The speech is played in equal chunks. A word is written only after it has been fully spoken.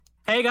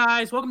Hey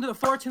guys, welcome to the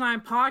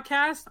 429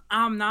 podcast.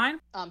 I'm 9.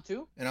 I'm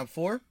 2. And I'm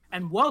 4.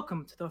 And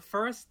welcome to the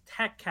first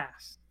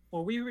Techcast,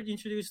 where we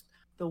introduce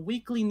the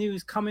weekly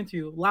news coming to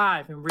you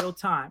live in real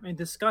time and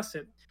discuss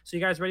it. So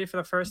you guys ready for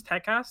the first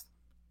Techcast?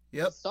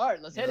 Yep.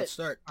 Let's hit it. Let's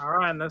start. All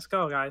right, let's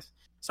go, guys.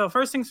 So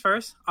first things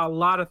first, a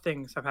lot of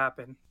things have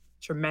happened.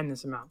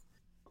 Tremendous amount.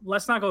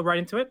 Let's not go right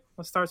into it.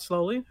 Let's start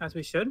slowly, as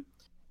we should.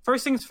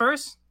 First things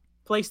first,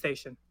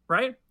 PlayStation,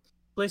 right?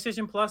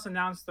 PlayStation Plus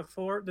announced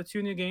the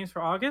 2 new games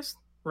for August,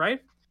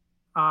 right?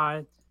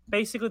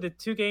 Basically, the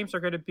 2 games are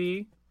going to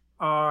be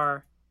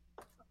a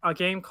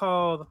game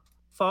called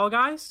Fall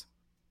Guys,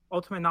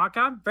 Ultimate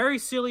Knockout. Very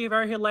silly,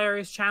 very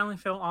hilarious,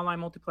 challenge-filled online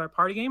multiplayer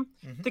party game.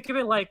 Mm-hmm. Think of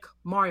it like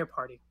Mario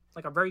Party,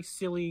 like a very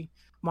silly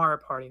Mario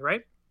Party,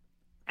 right?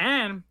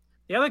 And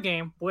the other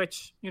game,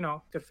 which,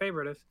 good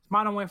favorite, is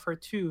Modern Warfare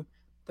 2,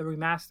 the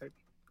remastered.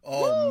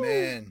 Oh, Woo!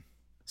 man.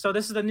 So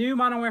this is the new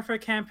Modern Warfare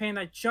campaign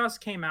that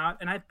just came out,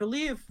 and I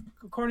believe,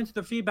 according to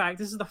the feedback,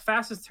 this is the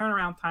fastest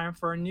turnaround time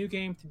for a new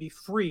game to be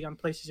free on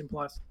PlayStation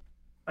Plus.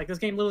 Like, this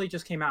game literally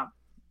just came out.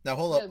 Now,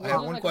 hold up. I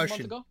have one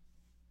question.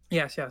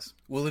 Yes.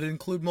 Will it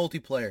include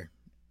multiplayer?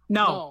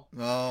 No.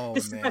 Oh,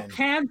 this man. is the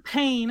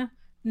campaign,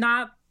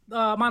 not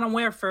Modern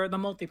Warfare, the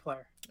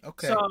multiplayer.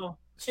 Okay. So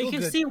Still you can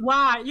good.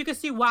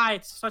 see why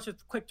it's such a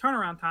quick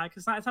turnaround time,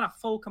 because it's not a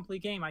full,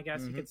 complete game, I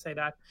guess you could say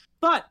that.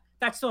 But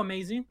that's still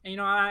amazing. And,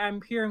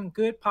 I'm hearing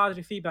good,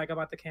 positive feedback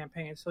about the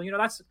campaign. So,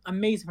 that's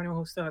amazing for anyone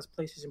who still has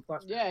PlayStation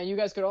Plus. Yeah, and you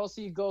guys could all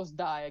see Ghost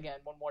die again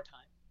one more time.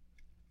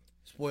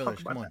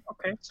 Spoilers, come on.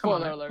 Okay.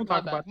 Spoiler alert.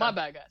 We'll My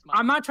bad, guys.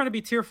 I'm not trying to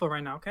be tearful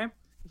right now, okay?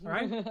 All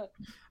right?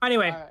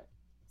 Anyway, All right.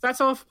 that's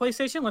all for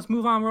PlayStation. Let's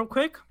move on real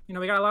quick. We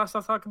got a lot of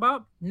stuff to talk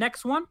about.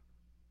 Next one,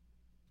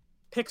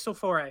 Pixel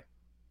 4a.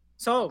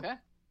 So, Okay.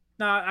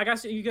 now, I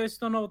guess you guys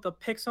don't know what the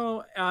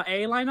Pixel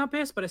A lineup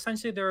is, but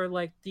essentially they're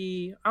like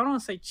I don't want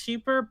to say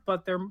cheaper,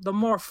 but they're the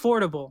more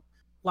affordable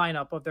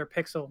lineup of their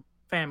Pixel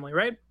family,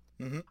 right?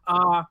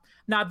 Mm-hmm.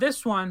 Now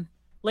this one,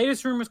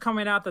 latest rumors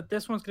coming out that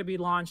this one's going to be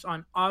launched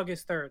on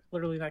August 3rd,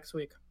 literally next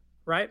week,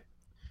 right?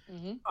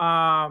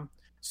 Mm-hmm.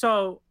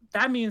 So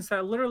that means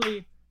that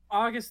literally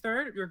August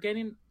 3rd, you're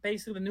getting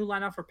basically the new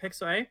lineup for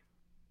Pixel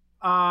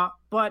A.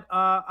 But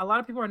a lot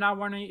of people are now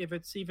wondering if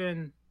it's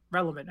even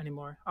relevant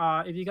anymore.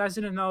 If you guys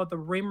didn't know, the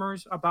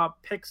rumors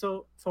about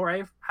Pixel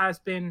 4a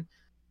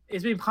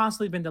it's been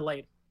constantly been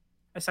delayed,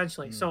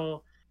 essentially.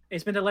 So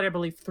it's been delayed, I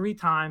believe, 3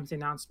 times, the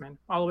announcement,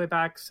 all the way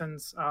back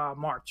since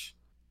March.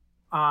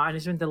 And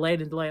it's been delayed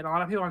and delayed. A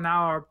lot of people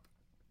are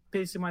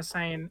basically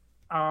saying,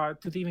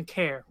 do they even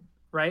care,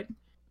 right?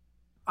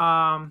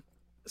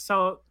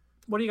 So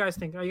what do you guys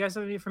think? Are you guys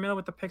familiar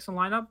with the Pixel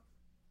lineup?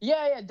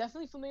 Yeah,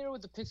 definitely familiar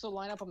with the Pixel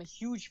lineup. I'm a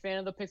huge fan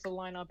of the Pixel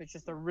lineup. It's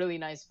just a really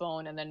nice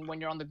phone. And then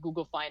when you're on the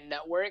Google Find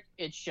network,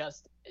 it's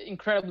just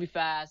incredibly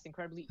fast,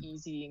 incredibly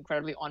easy,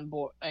 incredibly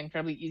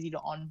easy to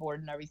onboard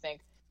and everything.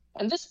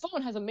 And this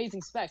phone has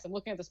amazing specs. I'm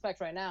looking at the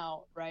specs right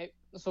now, right?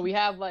 So we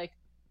have like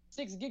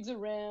 6 gigs of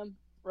RAM,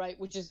 right?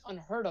 Which is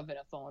unheard of in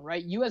a phone,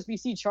 right?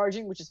 USB-C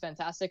charging, which is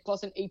fantastic,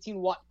 plus an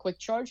 18-watt quick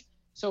charge.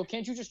 So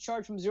can't you just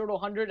charge from 0 to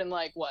 100 in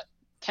like, what,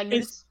 10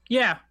 minutes?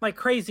 Yeah, like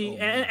crazy.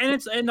 Oh, and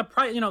it's in the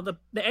price, the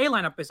A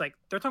lineup is like,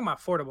 they're talking about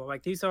affordable.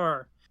 Like these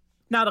are,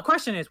 now the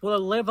question is, will it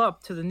live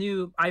up to the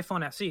new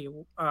iPhone SE,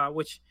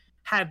 which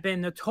have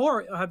been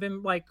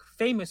like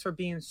famous for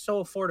being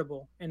so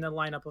affordable in the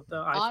lineup of the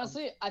iPhone?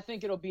 Honestly, I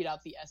think it'll beat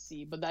out the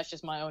SE, but that's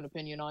just my own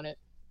opinion on it.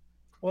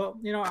 Well,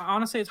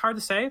 honestly, it's hard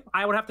to say.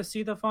 I would have to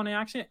see the phone in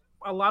action.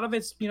 A lot of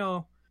it's, it's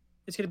going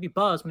to be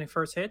buzz when it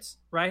first hits,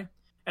 right?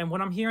 And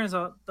what I'm hearing is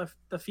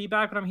the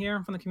feedback that I'm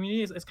hearing from the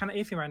community is kind of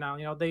iffy right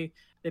now.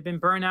 They've been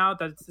burned out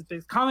that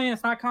it's coming,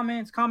 it's not coming,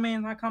 it's coming,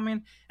 it's not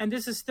coming. And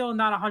this is still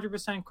not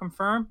 100%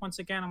 confirmed. Once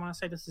again, I want to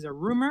say this is a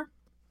rumor,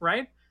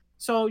 right?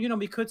 So,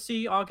 we could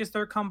see August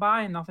 3rd come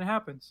by and nothing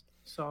happens.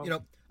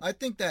 So, I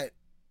think that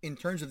in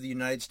terms of the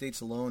United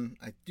States alone,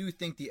 I do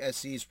think the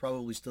SE is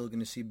probably still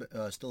going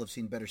to still have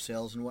seen better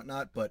sales and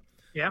whatnot. But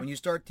when you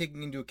start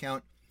taking into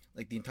account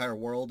like the entire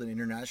world and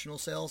international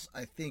sales,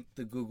 I think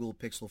the Google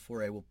Pixel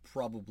 4a will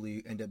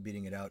probably end up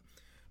beating it out.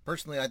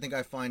 Personally,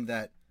 I find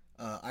that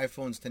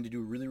iPhones tend to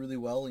do really, really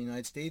well in the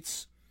United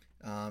States,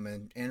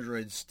 and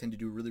Androids tend to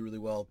do really, really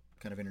well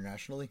kind of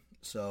internationally.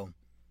 So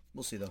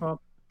we'll see, though.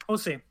 Well, we'll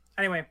see.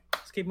 Anyway,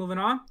 let's keep moving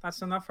on.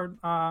 That's enough for,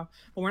 but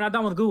we're not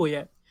done with Google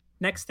yet.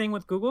 Next thing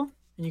with Google,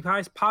 and you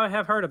guys probably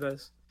have heard of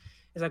this,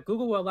 is that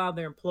Google will allow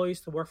their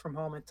employees to work from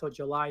home until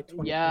July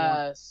 2021.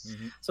 Yes.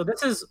 Mm-hmm. So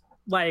this is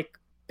like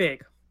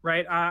big.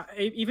 Right,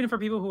 even for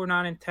people who are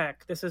not in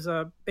tech, this is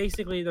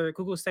basically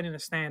Google setting a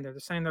standard.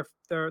 They're saying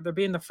they're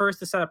being the first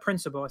to set a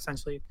principle,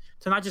 essentially,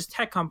 to not just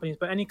tech companies,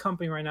 but any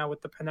company right now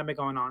with the pandemic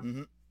going on.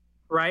 Mm-hmm.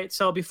 Right.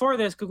 So before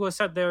this, Google has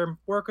said their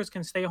workers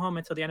can stay home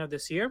until the end of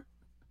this year,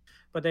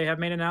 but they have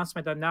made an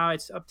announcement that now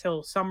it's up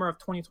till summer of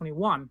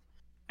 2021,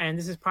 and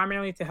this is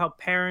primarily to help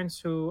parents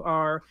who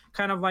are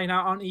kind of like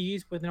now on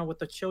ease with with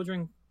the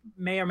children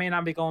may or may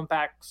not be going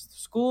back to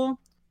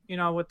school.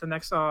 With the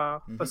next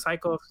the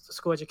cycle of the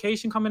school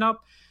education coming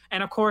up.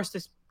 And of course,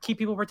 this keep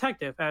people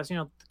protective, as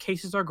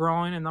cases are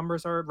growing and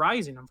numbers are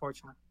rising,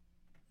 unfortunately.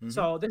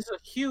 So this is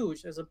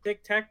huge, as a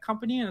big tech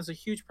company and as a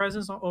huge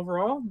presence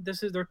overall.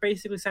 They're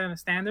basically setting a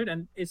standard,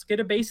 and it's going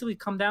to basically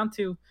come down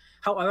to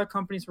how other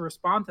companies will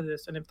respond to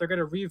this, and if they're going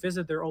to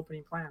revisit their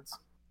opening plans.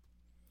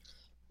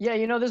 Yeah,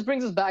 this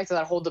brings us back to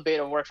that whole debate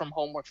of work from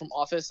home, work from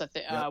office. I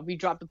think we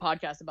dropped a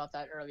podcast about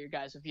that earlier,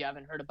 guys. If you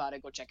haven't heard about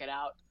it, go check it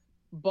out.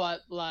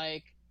 But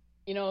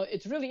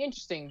it's really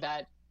interesting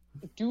that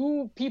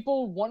do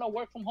people want to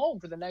work from home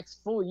for the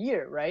next full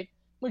year, right?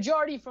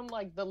 Majority from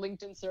the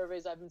LinkedIn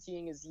surveys I've been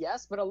seeing is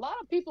yes, but a lot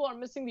of people are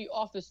missing the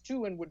office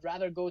too and would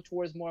rather go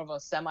towards more of a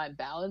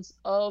semi-balance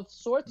of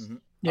sorts.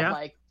 Yeah.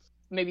 Of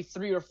maybe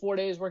 3 or 4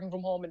 days working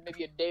from home and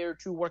maybe a day or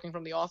two working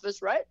from the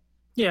office, right?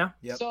 Yeah.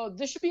 Yep. So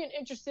this should be an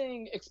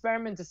interesting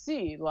experiment to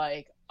see.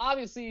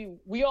 Obviously,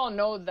 we all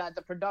know that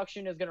the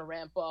production is going to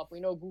ramp up.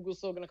 We know Google's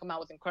still going to come out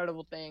with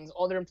incredible things.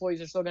 All their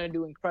employees are still going to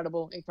do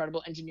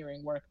incredible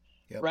engineering work,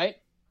 right?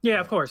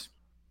 Yeah, of course.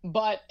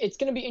 But it's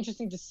going to be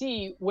interesting to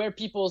see where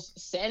people's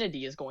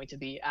sanity is going to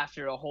be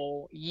after a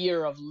whole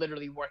year of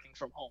literally working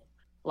from home.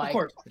 Of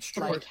course. It's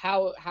true.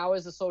 How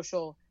is the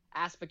social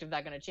aspect of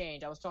that going to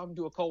change? I was talking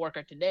to a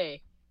coworker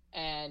today,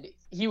 and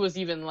he was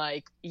even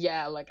I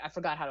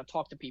forgot how to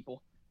talk to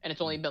people, and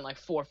it's only been 4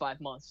 or 5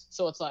 months.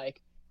 So it's going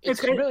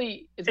to be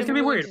really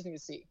interesting to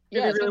see.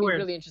 Yeah, it's going to be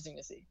really interesting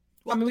to see.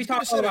 Well, we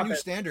talked about a new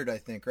standard, I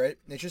think, right?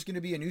 It's just going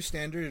to be a new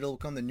standard. It'll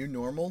become the new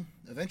normal.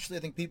 Eventually, I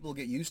think people will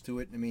get used to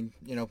it. I mean,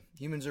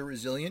 humans are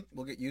resilient.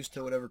 We'll get used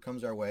to whatever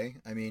comes our way.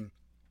 I mean,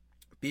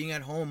 being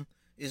at home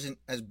isn't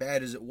as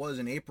bad as it was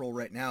in April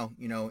right now,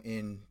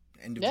 in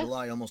end of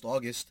July, almost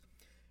August.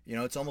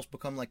 It's almost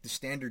become the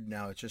standard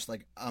now. It's just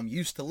I'm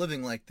used to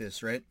living like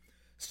this, right?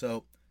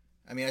 So,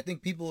 I mean, I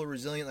think people are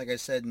resilient, like I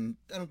said, and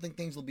I don't think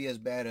things will be as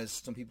bad as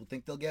some people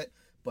think they'll get.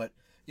 But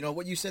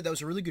what you said, that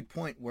was a really good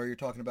point where you're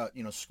talking about,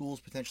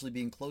 schools potentially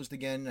being closed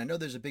again. I know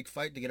there's a big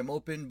fight to get them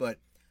open, but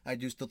I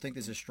do still think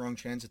there's a strong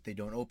chance that they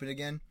don't open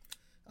again.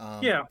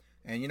 Yeah.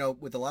 And,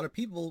 with a lot of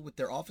people, with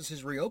their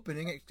offices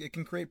reopening, it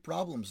can create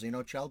problems.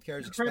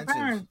 Childcare is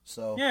expensive.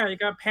 So yeah, you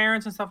got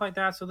parents and stuff like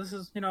that. So this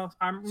is,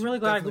 I'm really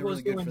glad Google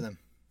is good for them.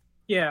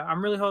 Yeah,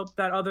 I'm really hope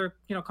that other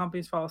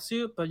companies follow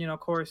suit, but of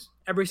course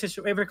every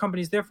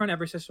company is different,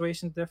 every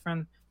situation is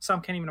different.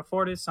 Some can't even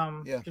afford it,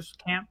 some just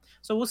can't.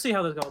 So we'll see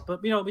how this goes.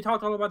 But we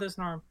talked all about this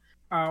in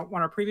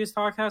our previous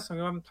podcast, so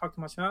we haven't talked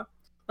too much about it.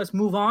 Let's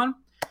move on.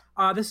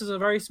 This is a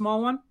very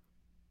small one,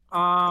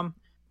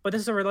 but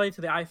this is related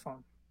to the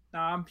iPhone.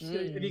 Now,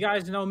 if you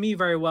guys know me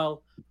very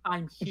well,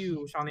 I'm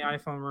huge on the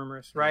iPhone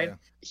rumors, right?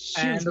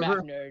 Yeah. Huge Mac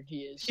nerd,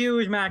 he is.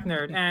 Huge Mac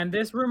nerd. And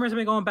this rumors have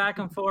been going back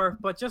and forth.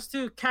 But just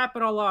to cap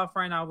it all off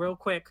right now, real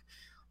quick,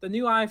 the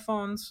new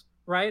iPhones,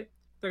 right?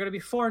 They're going to be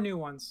 4 new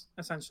ones,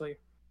 essentially.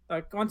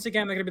 Once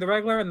again, they're going to be the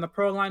regular and the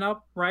Pro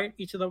lineup, right?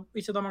 Each of them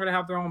are going to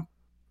have their own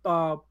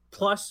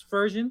Plus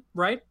version,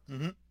 right?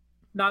 Mm-hmm.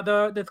 Now,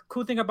 the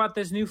cool thing about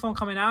this new phone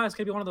coming out, it's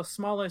going to be one of the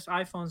smallest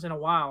iPhones in a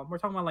while. We're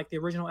talking about the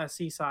original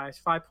SE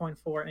size,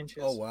 5.4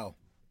 inches. Oh, wow.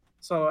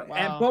 So,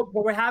 and what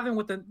we're having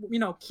with the,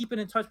 keeping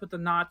in touch with the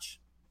notch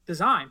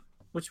design,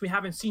 which we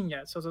haven't seen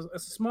yet. So it's a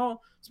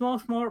small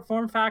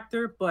form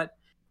factor, but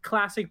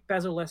classic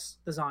bezel-less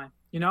design,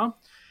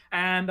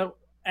 And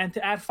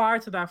to add fire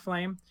to that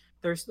flame,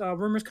 there's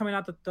rumors coming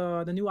out that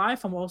the new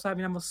iPhone will also have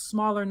a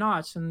smaller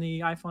notch than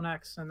the iPhone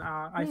X and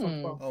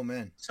iPhone 12. Oh,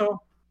 man.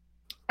 So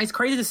it's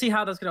crazy to see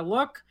how that's going to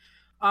look.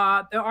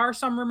 There are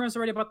some rumors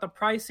already about the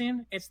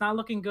pricing. It's not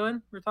looking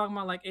good. We're talking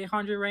about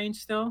 800 range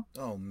still.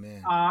 Oh,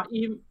 man.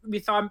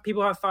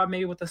 People have thought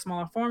maybe with the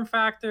smaller form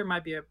factor, it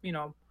might be a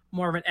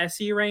more of an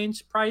SE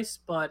range price,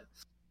 but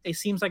it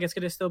seems like it's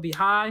going to still be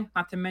high.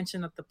 Not to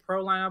mention that the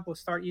Pro lineup will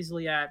start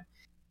easily at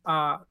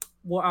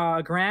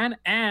 $1,000.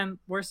 And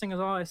worst thing is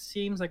all, it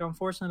seems like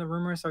unfortunately the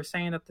rumors are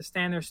saying that the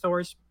standard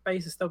storage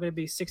space is still going to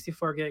be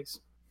 64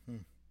 gigs.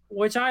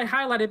 Which I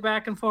highlighted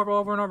back and forth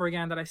over and over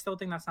again that I still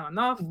think that's not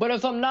enough. But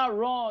if I'm not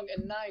wrong,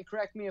 and Nine,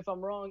 correct me if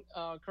I'm wrong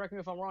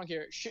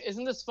here.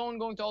 Isn't this phone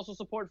going to also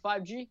support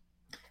 5G?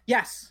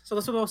 Yes. So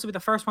this will also be the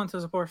first one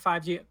to support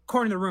 5G,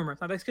 according to rumors.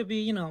 Now this could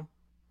be,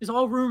 it's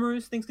all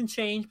rumors. Things can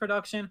change.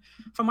 Production.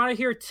 From what I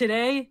hear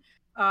today,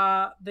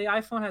 the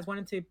iPhone has went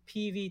into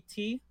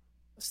PVT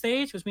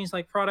stage, which means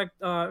product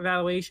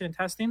evaluation and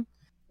testing.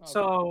 Okay.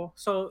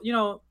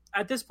 So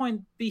at this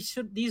point,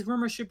 these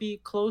rumors should be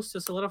close to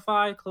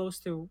solidified, close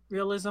to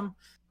realism.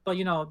 But,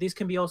 these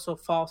can be also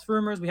false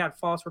rumors. We had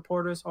false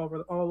reporters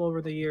all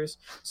over the years.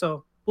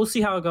 So we'll see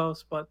how it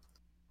goes, but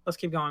let's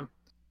keep going.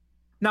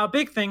 Now,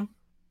 big thing,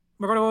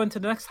 we're going to go into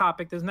the next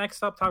topic. This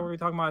next subtopic we're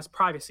talking about is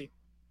privacy,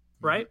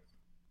 right?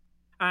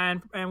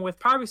 And with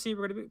privacy,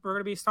 we're going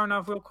to be starting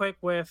off real quick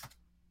with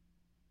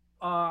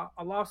a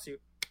lawsuit.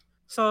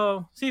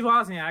 So Steve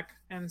Wozniak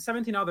and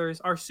 17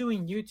 others are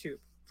suing YouTube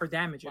for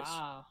damages.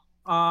 Wow.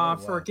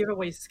 For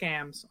giveaway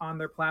scams on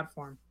their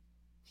platform.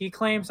 He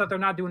claims that they're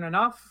not doing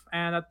enough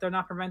and that they're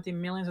not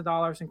preventing millions of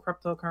dollars in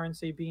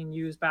cryptocurrency being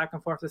used back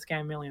and forth to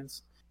scam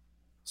millions.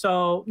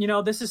 So,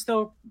 this is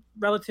still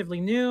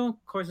relatively new.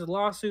 Of course, the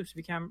lawsuits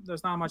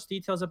there's not much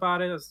details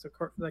about it as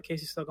the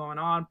case is still going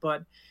on.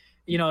 But,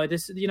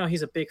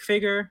 he's a big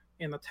figure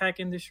in the tech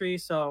industry.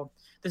 So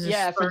this is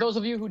for those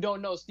of you who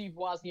don't know, Steve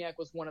Wozniak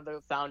was one of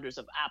the founders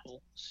of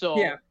Apple. So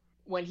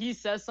when he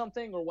says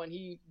something or when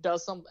he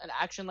does an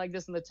action like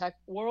this in the tech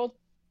world,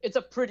 it's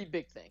a pretty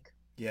big thing.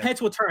 Yeah.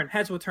 Heads will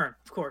turn,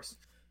 of course.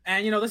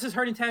 And, this is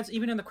hurting heads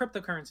even in the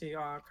cryptocurrency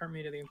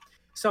community.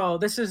 So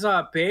this is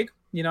big,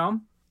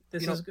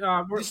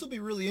 This will be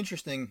really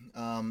interesting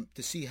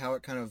to see how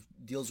it kind of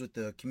deals with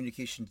the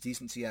Communications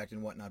Decency Act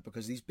and whatnot,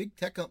 because these big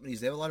tech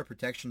companies, they have a lot of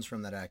protections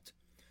from that act.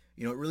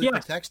 It really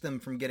protects them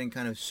from getting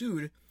kind of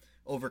sued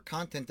over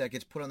content that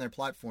gets put on their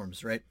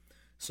platforms, right?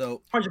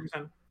 So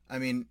 100%. I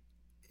mean,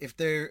 if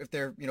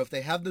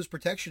they have those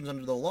protections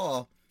under the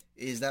law,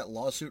 is that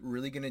lawsuit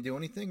really going to do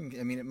anything?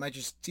 I mean,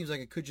 seems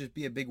like it could just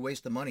be a big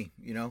waste of money,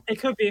 It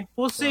could be.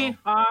 We'll see.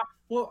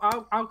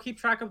 I'll keep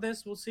track of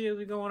this. We'll see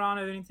what's going on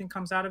if anything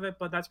comes out of it,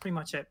 but that's pretty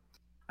much it.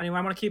 Anyway,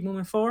 I want to keep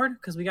moving forward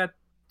because we got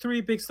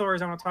 3 big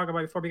stories I want to talk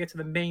about before we get to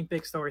the main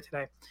big story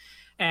today.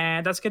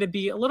 And that's going to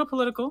be a little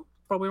political,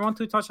 but we want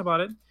to touch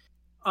about it.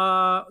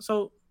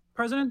 So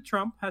President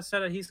Trump has said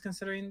that he's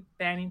considering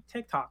banning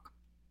TikTok,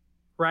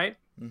 right?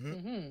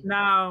 Mm-hmm.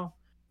 Now,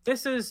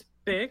 this is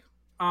big.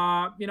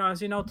 As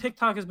you know,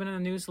 TikTok has been in the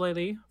news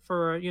lately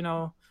for,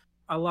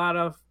 a lot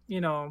of,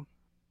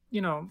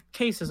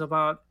 cases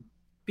about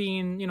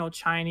being,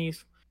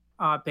 Chinese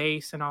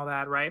based and all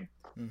that, right?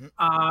 Mm-hmm.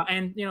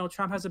 And,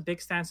 Trump has a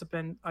big stance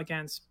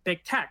against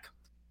big tech.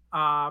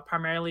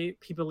 Primarily,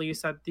 he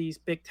believes that these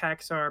big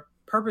techs are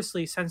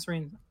purposely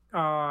censoring,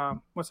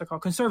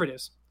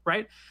 conservatives,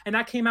 right? And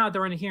that came out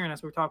during the hearing,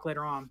 as we'll talk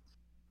later on.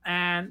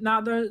 And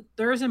now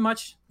there isn't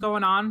much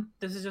going on.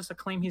 This is just a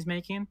claim he's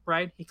making,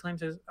 right? He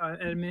claims his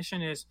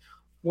admission is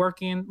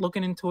looking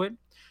into it.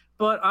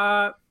 But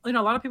a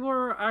lot of people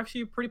are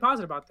actually pretty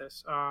positive about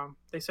this.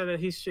 They said that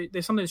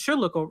there's something that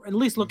should at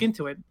least look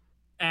into it,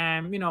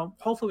 and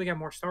hopefully we get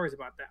more stories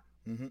about that.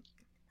 Mm-hmm.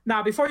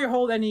 Now, before you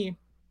hold any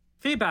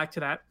feedback to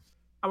that,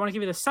 I want to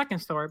give you the second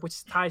story,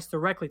 which ties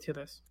directly to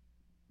this,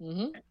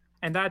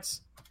 and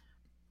that's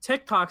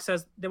TikTok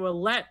says they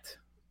will let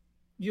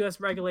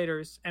U.S.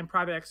 regulators and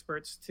private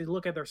experts to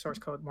look at their source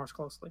code more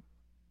closely.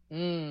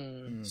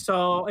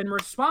 So in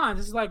response,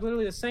 this is like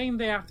literally the same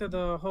day after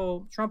the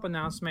whole Trump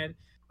announcement,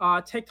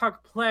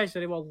 TikTok pledged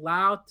that it will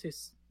allow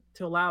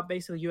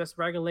basically U.S.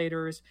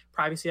 regulators,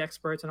 privacy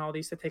experts, and all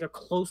these to take a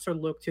closer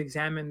look to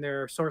examine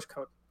their source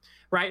code,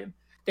 right?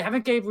 They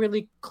haven't gave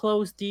really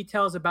close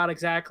details about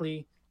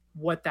exactly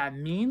what that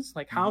means,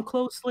 like how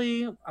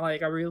closely,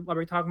 like are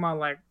we talking about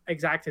like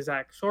exact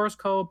source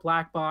code,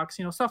 black box,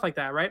 stuff like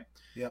that, right?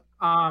 Yep.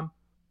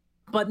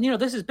 But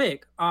this is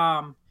big.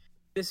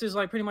 This is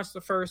like pretty much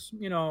the first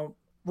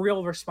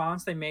real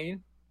response they made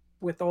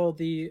with all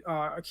the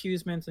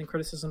accusements and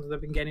criticisms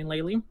they've been getting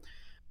lately.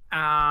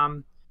 I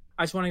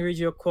just want to read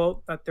you a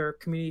quote that their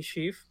community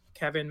chief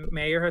Kevin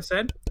Mayer has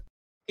said.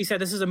 He said,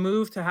 "This is a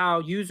move to how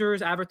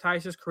users,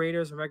 advertisers,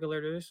 creators, and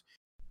regulators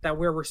that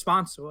we're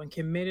responsible and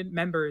committed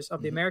members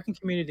of the American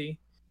community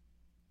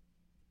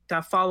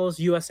that follows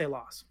USA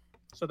laws."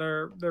 So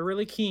they're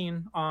really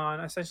keen on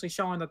essentially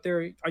showing that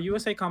they're a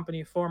USA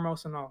company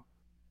foremost and all.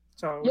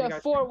 So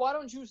why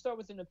don't you start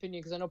with an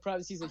opinion, because I know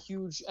privacy is a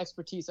huge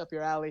expertise up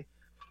your alley.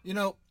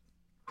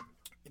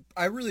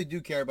 I really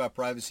do care about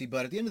privacy,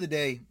 but at the end of the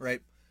day,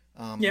 right?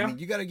 I mean,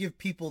 you got to give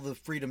people the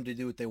freedom to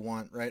do what they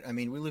want, right? I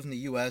mean, we live in the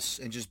U.S.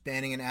 and just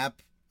banning an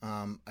app,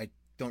 I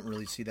don't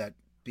really see that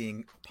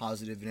being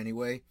positive in any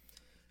way.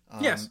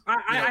 Yes,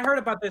 I heard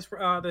about this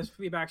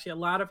feedback. Actually, a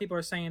lot of people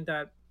are saying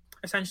that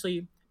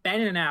essentially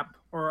banning an app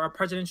or a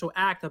presidential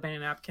act of banning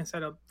an app can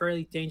set a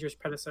very dangerous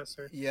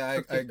predecessor.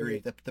 Yeah, I agree.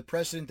 The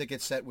precedent that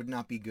gets set would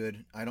not be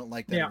good. I don't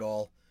like that at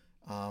all.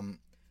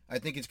 I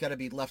think it's got to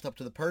be left up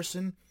to the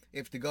person.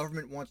 If the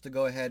government wants to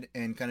go ahead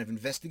and kind of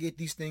investigate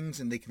these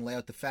things and they can lay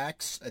out the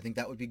facts, I think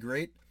that would be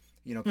great.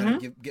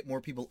 Kind of get more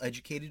people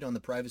educated on the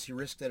privacy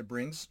risk that it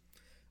brings.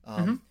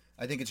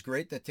 I think it's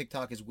great that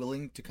TikTok is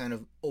willing to kind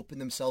of open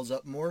themselves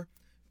up more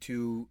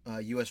to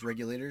U.S.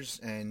 regulators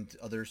and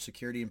other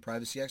security and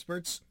privacy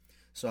experts.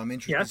 So I'm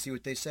interested to see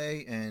what they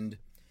say. And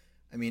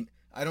I mean,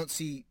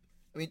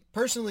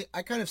 personally,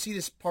 I kind of see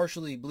this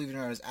partially, believe it or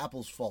not, as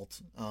Apple's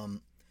fault.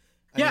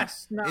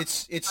 It's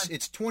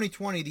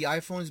 2020. The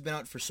iPhone has been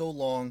out for so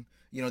long.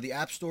 The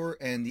App Store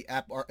and the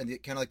app and the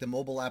kind of like the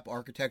mobile app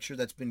architecture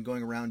that's been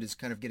going around is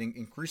kind of getting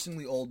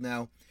increasingly old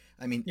now.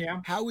 I mean,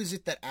 how is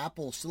it that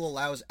Apple still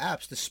allows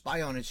apps to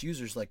spy on its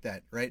users like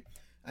that, right?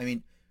 I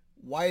mean,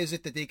 why is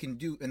it that they can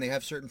do and they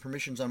have certain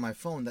permissions on my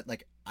phone that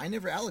like I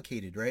never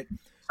allocated, right?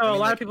 So a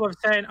lot of people are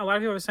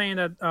saying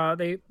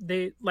that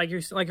they like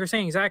you're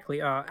saying exactly.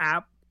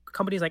 App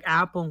companies like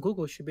Apple and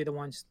Google should be the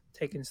ones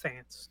taking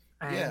stance.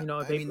 And,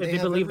 they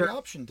have every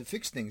option to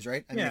fix things,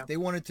 right? I mean, if they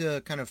wanted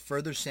to kind of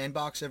further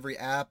sandbox every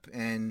app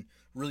and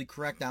really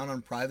crack down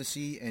on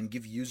privacy and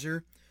give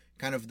user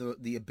kind of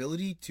the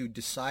ability to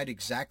decide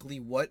exactly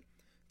what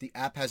the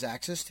app has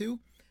access to,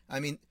 I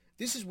mean,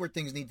 this is where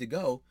things need to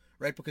go,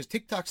 right? Because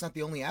TikTok's not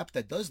the only app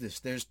that does this.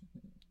 There's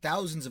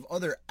thousands of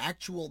other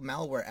actual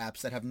malware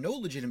apps that have no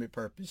legitimate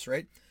purpose,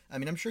 right? I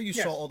mean, I'm sure you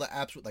saw all the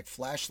apps with like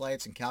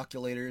flashlights and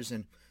calculators,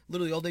 and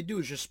literally all they do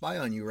is just spy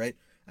on you, right?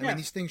 I mean,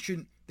 these things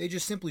they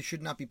just simply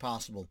should not be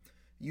possible.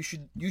 You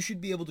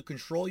should be able to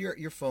control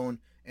your phone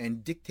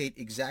and dictate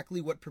exactly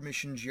what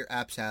permissions your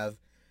apps have.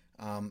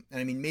 And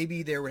I mean,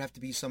 maybe there would have to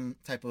be some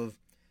type of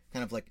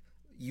kind of like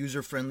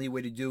user-friendly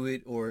way to do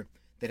it, or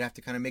they'd have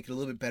to kind of make it a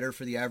little bit better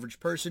for the average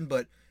person.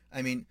 But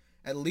I mean,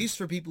 at least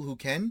for people who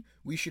can,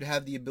 we should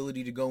have the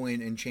ability to go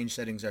in and change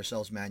settings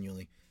ourselves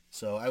manually.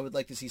 So I would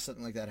like to see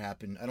something like that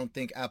happen. I don't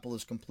think Apple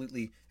is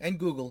completely, and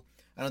Google,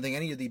 I don't think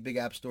any of the big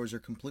app stores are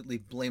completely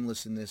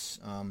blameless in this,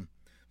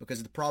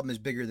 because the problem is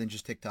bigger than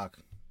just TikTok.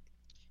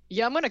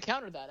 Yeah, I'm going to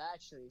counter that,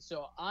 actually.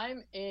 So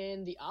I'm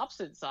in the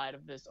opposite side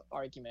of this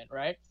argument,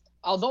 right?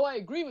 Although I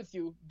agree with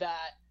you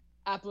that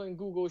Apple and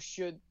Google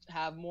should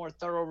have more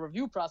thorough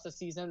review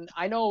processes, and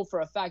I know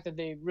for a fact that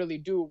they really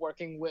do,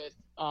 working with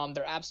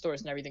their app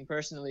stores and everything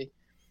personally,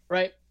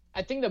 right?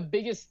 I think the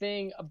biggest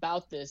thing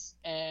about this,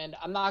 and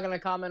I'm not going to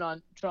comment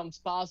on Trump's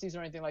policies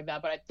or anything like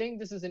that, but I think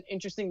this is an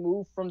interesting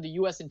move from the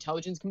U.S.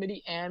 Intelligence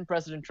Committee and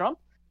President Trump,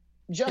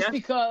 just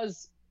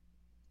because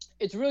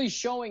it's really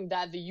showing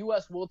that the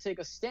U.S. will take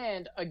a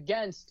stand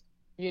against,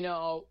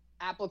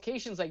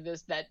 applications like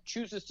this that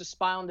chooses to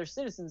spy on their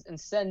citizens and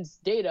sends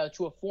data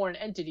to a foreign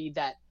entity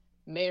that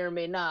may or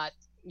may not,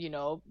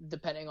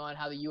 depending on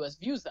how the U.S.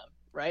 views them,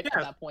 right, at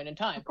that point in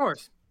time. Of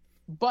course.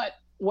 But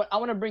what I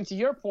want to bring to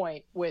your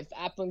point with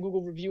Apple and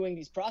Google reviewing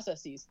these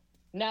processes.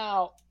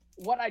 Now,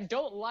 what I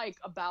don't like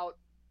about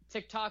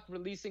TikTok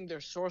releasing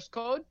their source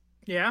code,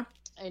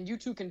 and you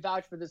two can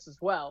vouch for this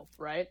as well,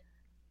 right?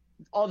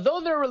 Although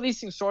they're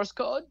releasing source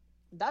code,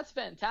 that's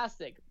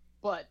fantastic.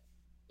 But,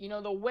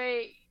 the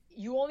way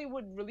you only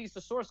would release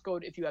the source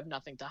code if you have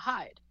nothing to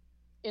hide.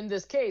 In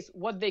this case,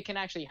 what they can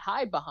actually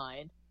hide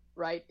behind,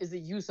 right, is the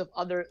use of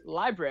other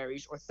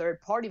libraries or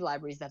third-party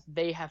libraries that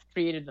they have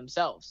created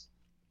themselves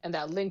and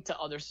that link to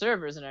other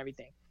servers and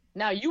everything.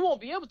 Now, you won't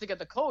be able to get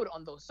the code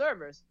on those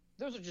servers.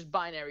 Those are just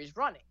binaries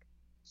running.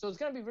 So it's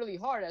going to be really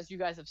hard, as you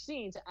guys have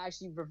seen, to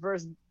actually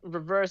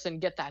reverse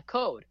and get that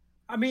code.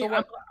 I mean,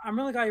 so I'm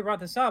really glad you brought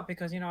this up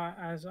because,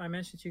 as I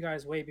mentioned to you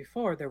guys way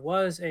before, there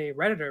was a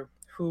Redditor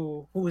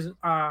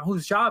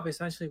whose job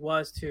essentially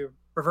was to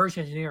reverse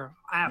engineer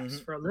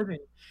apps for a living.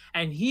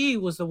 And he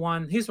was the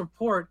one, his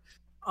report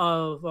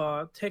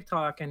of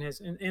TikTok and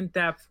his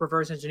in-depth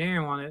reverse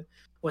engineering on it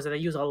was that they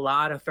use a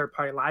lot of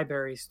third-party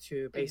libraries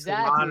to basically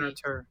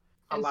monitor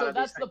a lot of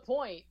these things. And so that's the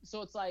point.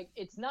 So it's like,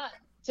 it's not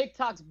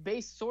TikTok's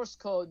base source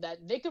code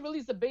that they could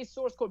release the base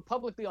source code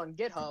publicly on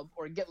GitHub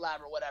or GitLab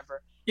or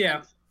whatever.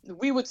 Yeah.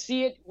 We would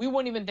see it. We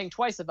wouldn't even think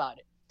twice about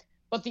it.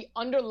 But the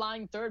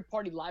underlying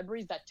third-party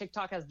libraries that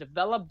TikTok has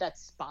developed that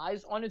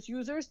spies on its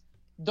users,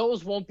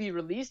 those won't be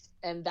released,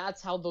 and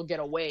that's how they'll get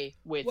away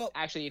with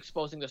actually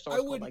exposing the source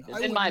code like this,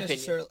 in my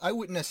opinion. I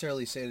wouldn't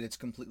necessarily say that it's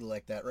completely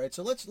like that, right?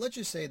 So let's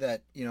just say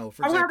that, for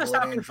I'm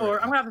example... going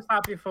to have to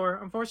stop you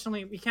for.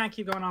 Unfortunately, we can't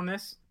keep going on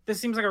this. This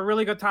seems like a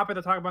really good topic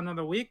to talk about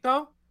another week,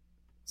 though.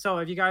 So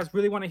if you guys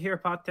really want to hear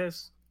about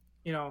this,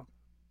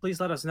 please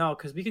let us know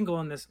because we can go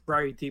on this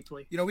very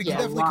deeply. We can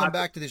definitely come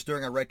back to this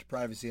during our right to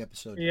privacy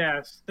episode.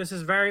 Yes, this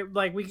is very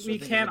we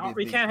can't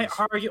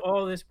argue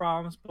all these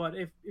problems, but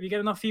if you get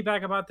enough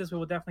feedback about this, we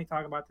will definitely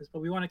talk about this. But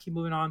we want to keep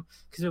moving on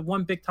because we have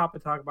one big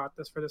topic to talk about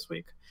this for this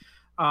week.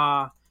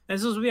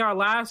 This will be our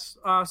last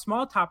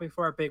small topic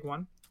for our big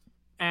one,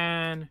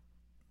 and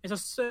it's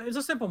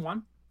a simple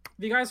one.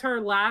 If you guys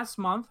heard last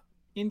month,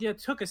 India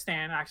took a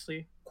stand,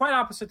 actually quite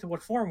opposite to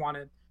what Forum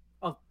wanted,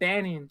 of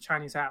banning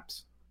Chinese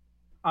apps.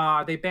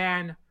 They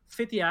banned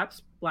 50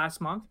 apps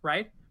last month,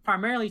 right?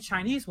 Primarily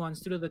Chinese ones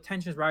due to the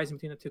tensions rising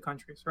between the two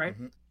countries, right?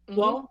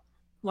 Well,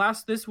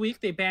 this week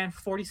they banned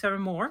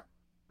 47 more.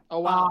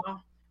 Oh,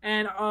 wow.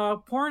 And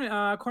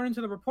according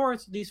to the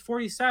reports, these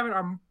 47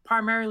 are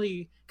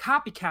primarily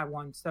copycat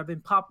ones that have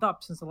been popped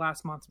up since the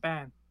last month's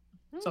ban.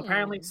 So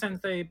apparently since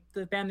they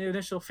banned the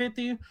initial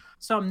 50,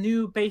 some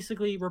new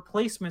basically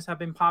replacements have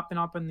been popping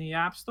up in the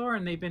App Store,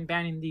 and they've been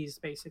banning these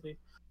basically.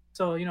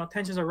 So,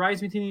 tensions are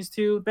rising between these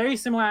two. Very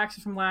similar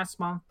actions from last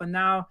month, but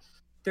now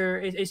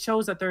it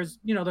shows that there's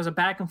a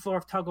back and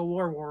forth tug of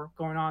war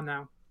going on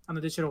now on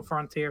the digital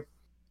frontier.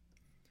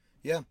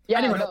 Yeah.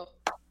 Anyway,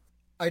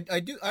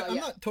 I'm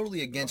not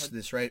totally against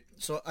this, right?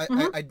 So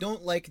I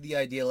don't like the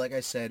idea, like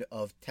I said,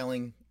 of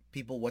telling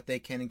people what they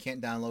can and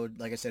can't download.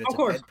 Like I said, it's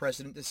a bad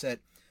precedent to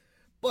set.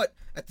 But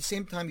at the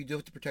same time, you do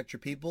have to protect your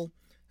people.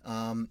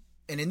 And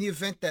in the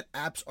event that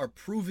apps are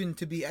proven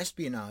to be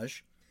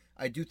espionage,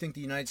 I do think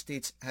the United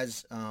States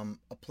has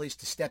a place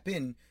to step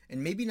in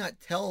and maybe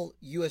not tell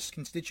U.S.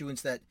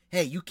 constituents that,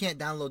 hey, you can't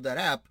download that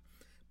app,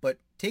 but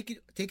take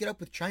it up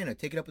with China,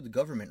 take it up with the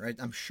government, right?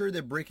 I'm sure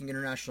they're breaking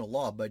international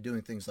law by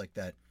doing things like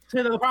that.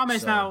 So the problem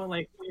is now,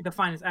 we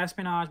define as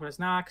espionage, but it's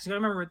not. Because you got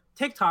to remember,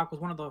 TikTok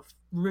was one of the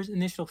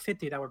initial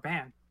 50 that were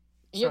banned.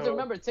 You have to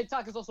remember,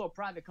 TikTok is also a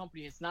private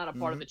company. It's not a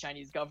part of the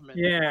Chinese government.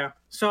 Yeah.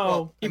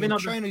 So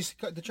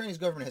the Chinese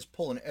government has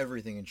pull in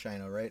everything in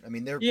China, right? I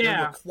mean, they're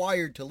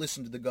required to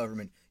listen to the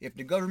government. If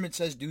the government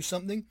says do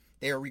something,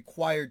 they are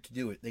required to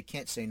do it. They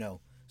can't say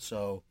no.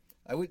 So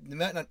they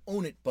might not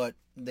own it, but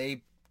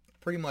they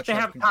pretty much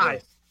have control.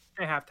 Ties.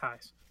 They have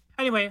ties.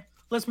 Anyway,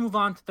 let's move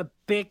on to the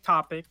big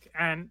topic.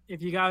 And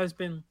if you guys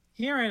been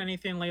hearing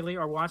anything lately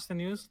or watched the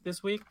news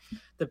this week,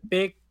 the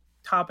big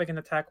topic in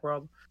the tech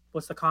world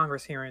was the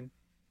Congress hearing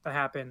that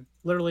happened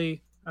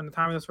literally on the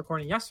time of this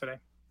recording yesterday,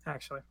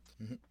 actually.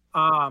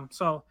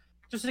 So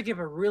just to give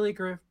a really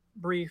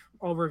brief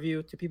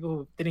overview to people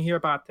who didn't hear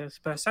about this,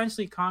 but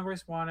essentially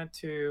Congress wanted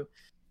to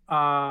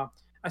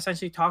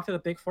essentially talk to the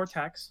big four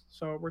techs.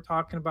 So we're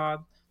talking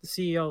about the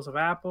CEOs of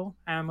Apple,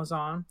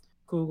 Amazon,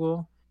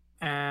 Google,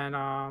 and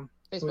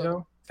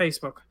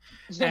Facebook.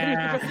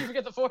 And, you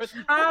forget the fourth.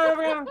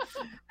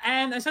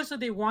 And essentially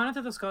they wanted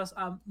to discuss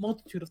a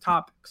multitude of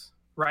topics,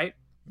 right?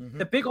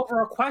 The big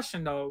overall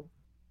question, though,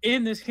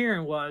 in this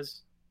hearing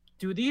was,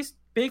 do these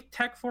big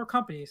tech four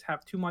companies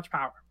have too much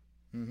power?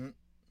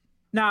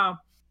 Now,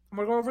 I'm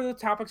going to go over the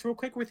topics real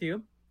quick with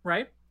you,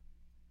 right?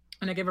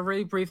 And I give a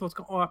really brief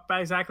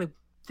exactly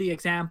the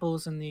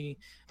examples and the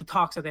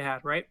talks that they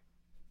had, right?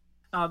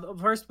 The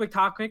first big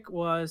topic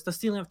was the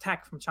stealing of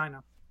tech from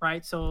China,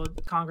 right? So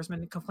the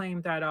congressman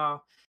complained that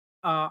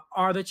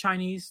are the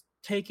Chinese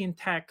taking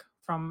tech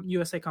from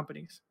USA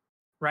companies,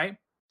 right?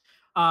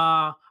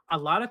 A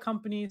lot of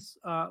companies,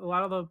 a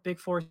lot of the big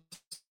four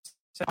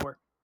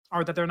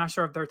are that they're not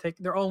sure if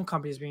their own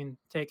companies being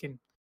taken.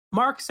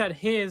 Mark said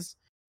his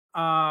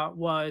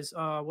was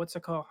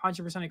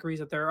 100% agrees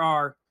that there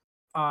are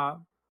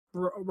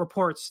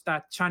reports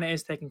that China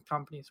is taking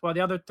companies. Well,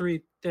 the other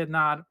three did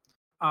not.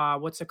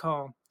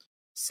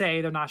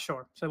 Say they're not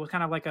sure. So it was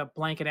kind of like a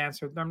blanket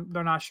answer.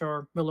 They're not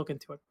sure. We'll look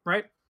into it,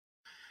 right?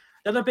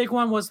 The other big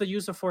one was the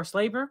use of forced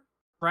labor,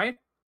 right?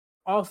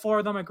 All four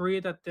of them agree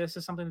that this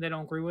is something they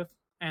don't agree with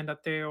and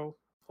that they'll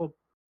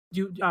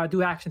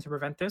do action to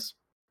prevent this,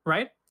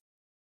 right?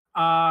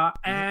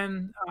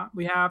 And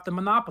we have the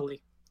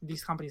monopoly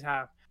these companies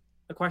have.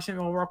 The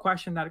overall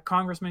question that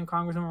congressmen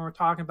were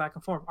talking back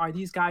and forth, are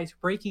these guys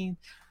breaking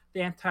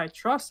the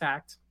Antitrust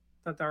Act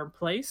that are in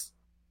place?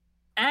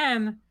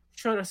 And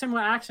should a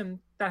similar action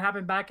that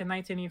happened back in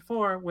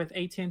 1984 with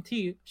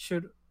AT&T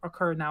should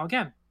occur now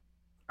again,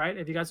 right?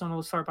 If you guys don't know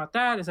the story about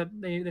that, is that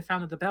they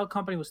found that the Bell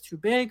company was too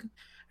big,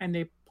 and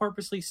they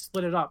purposely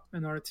split it up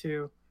in order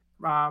to,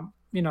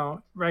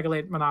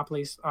 regulate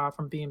monopolies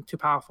from being too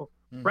powerful,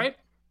 right?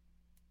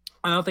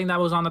 Another thing that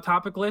was on the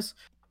topic list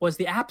was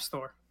the App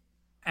Store,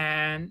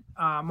 and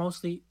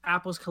mostly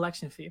Apple's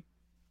collection fee.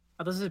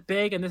 Now, this is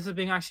big, and this is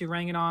being actually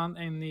ringing on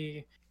in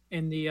the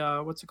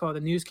the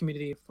news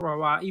community for a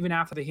while, even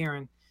after the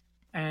hearing,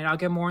 and I'll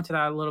get more into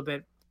that a little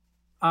bit.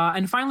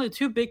 And finally, the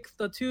two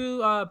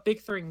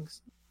big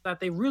things that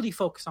they really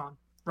focus on,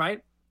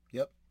 right?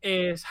 Yep.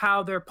 Is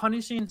how they're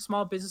punishing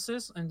small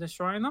businesses and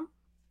destroying them,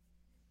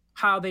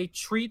 how they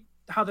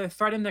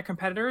threaten their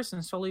competitors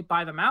and slowly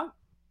buy them out,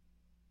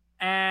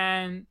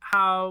 and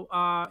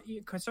how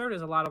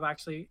conservatives, a lot of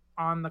actually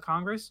on the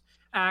Congress,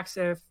 asks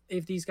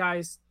if these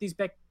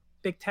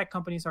big tech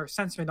companies are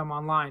censoring them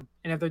online,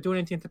 and if they're doing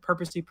anything to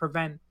purposely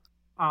prevent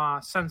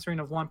censoring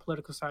of one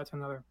political side to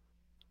another,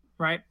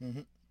 right?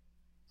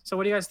 So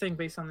what do you guys think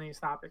based on these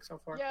topics so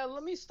far? Yeah,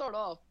 let me start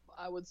off.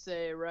 I would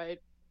say, right,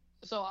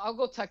 so I'll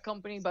go tech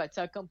company by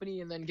tech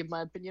company and then give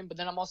my opinion, but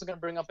then I'm also going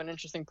to bring up an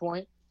interesting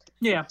point.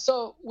 Yeah.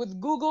 So with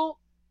Google,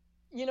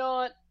 you know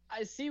what?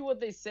 I see what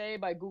they say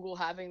by Google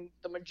having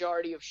the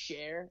majority of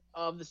share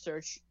of the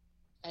search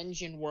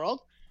engine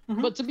world.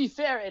 But to be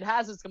fair, it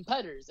has its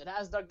competitors. It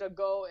has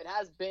DuckDuckGo, it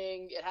has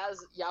Bing, it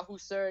has Yahoo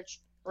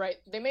Search, right?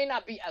 They may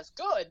not be as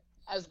good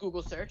as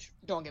Google Search,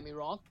 don't get me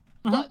wrong,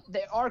 but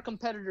there are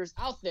competitors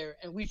out there,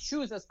 and we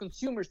choose as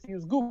consumers to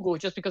use Google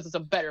just because it's a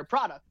better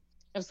product.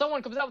 If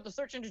someone comes out with a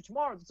search engine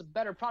tomorrow that's a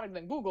better product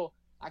than Google,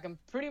 I can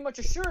pretty much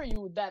assure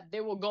you that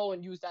they will go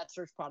and use that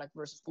search product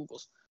versus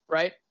Google's,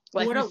 right?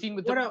 Like we've seen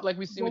with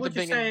the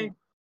Bing.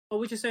 What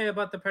would you say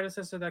about the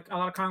predecessor that a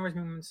lot of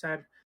congressmen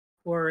said,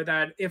 or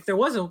that if there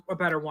was a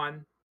better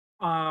one,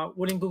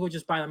 wouldn't Google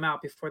just buy them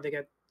out before they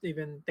get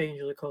even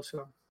dangerously close to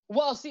them?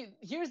 Well, see,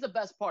 here's the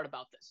best part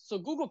about this. So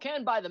Google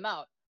can buy them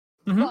out,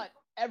 but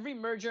every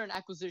merger and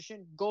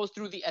acquisition goes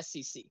through the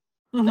SEC.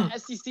 The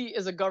SEC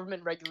is a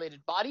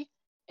government-regulated body,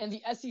 and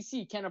the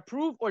SEC can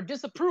approve or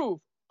disapprove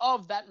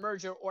of that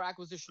merger or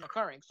acquisition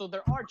occurring. So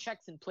there are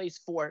checks in place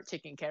for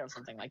taking care of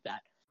something like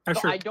that.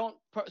 So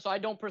I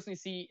don't personally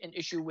see an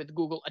issue with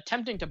Google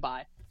attempting to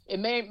buy. It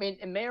may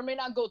or may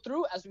not go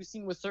through, as we've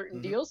seen with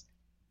certain deals,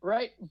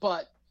 right?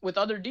 But with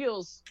other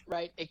deals,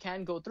 right, it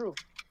can go through.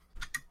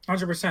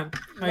 100%.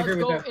 I agree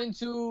with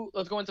that.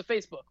 Let's go into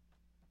Facebook.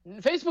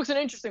 Facebook's an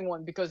interesting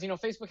one because,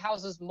 Facebook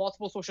houses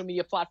multiple social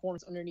media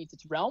platforms underneath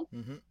its realm,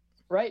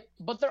 right?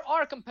 But there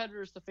are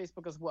competitors to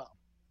Facebook as well.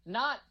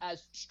 not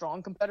as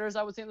strong competitors,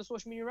 I would say, in the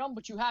social media realm,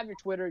 but you have your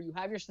Twitter, you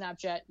have your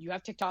Snapchat, you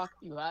have TikTok,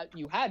 you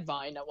had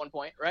Vine at one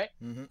point, right?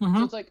 Mm-hmm.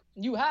 So it's like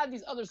you have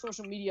these other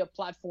social media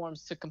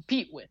platforms to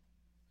compete with,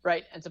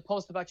 right? And to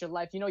post about your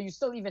life. You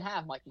still even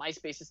have like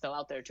MySpace is still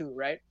out there too,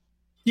 right?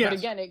 Yes. But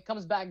again, it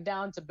comes back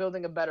down to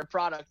building a better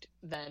product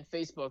than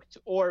Facebook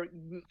or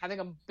having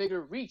a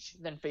bigger reach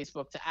than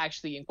Facebook to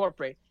actually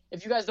incorporate.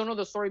 If you guys don't know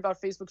the story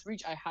about Facebook's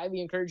reach, I highly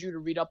encourage you to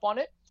read up on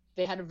it.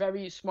 They had a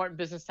very smart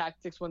business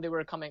tactics when they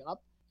were coming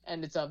up.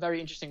 And it's a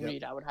very interesting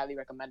read. I would highly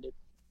recommend it.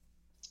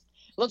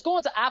 Let's go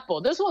on to Apple.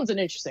 This one's an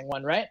interesting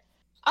one, right?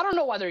 I don't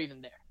know why they're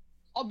even there.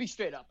 I'll be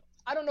straight up.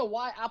 I don't know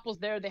why Apple's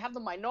there. They have the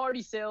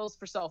minority sales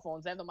for cell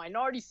phones. They have the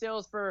minority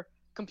sales for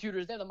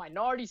computers. They have the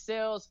minority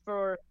sales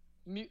for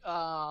what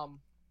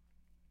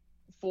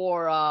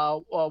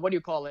do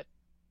you call it?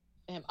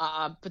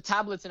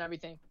 Tablets and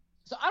everything.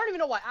 So I don't even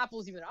know why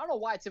Apple's even there. I don't know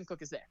why Tim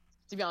Cook is there.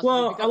 To be honest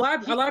with you, a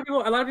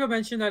lot of people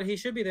mentioned that he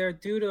should be there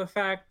due to the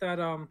fact that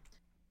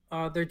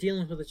they're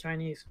dealing with the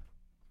Chinese.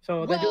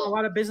 So they're doing a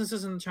lot of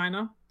businesses in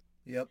China.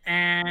 Yep.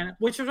 And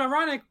which is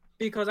ironic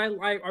because I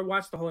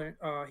watched the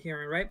whole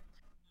hearing, right?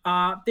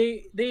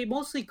 They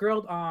mostly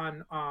grilled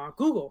on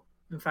Google,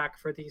 in fact,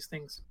 for these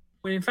things.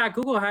 When in fact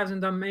Google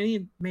hasn't done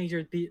any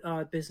major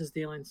business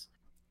dealings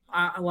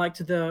like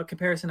to the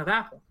comparison of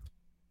Apple.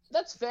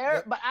 That's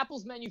fair, but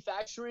Apple's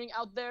manufacturing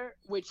out there,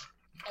 which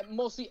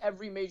mostly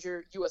every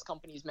major U.S.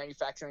 company is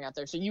manufacturing out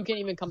there. So you can't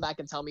even come back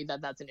and tell me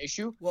that that's an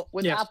issue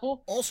with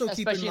Apple. Also,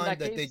 keep in mind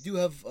that they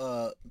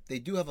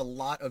do have a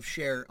lot of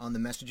share on the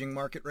messaging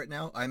market right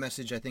now.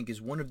 iMessage, I think,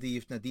 is one of the,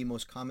 if not the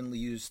most commonly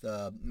used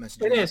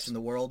messaging apps in the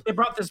world. They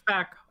brought this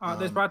back.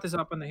 They brought this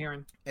up in the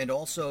hearing. And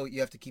also, you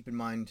have to keep in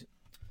mind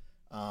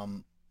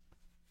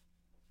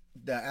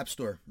the App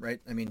Store, right?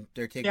 I mean,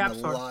 they're taking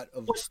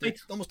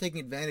almost taking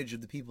advantage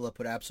of the people that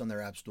put apps on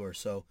their App Store.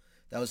 So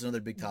that was another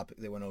big topic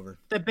they went over.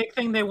 The big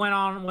thing they went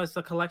on was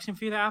the collection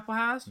fee that Apple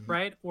has,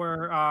 right?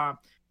 Where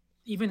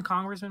even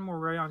congressmen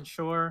were very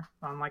unsure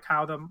on like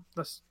how the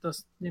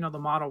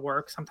model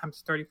works. Sometimes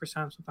it's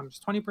 30%, sometimes it's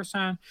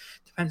 20%.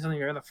 Depends on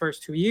the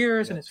first 2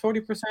 years, and it's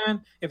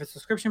 40%. If it's a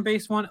subscription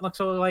based one, it looks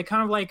so like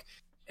kind of like.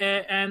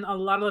 And a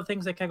lot of the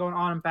things that kept going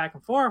on and back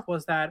and forth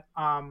was that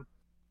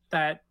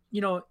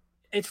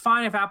it's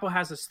fine if Apple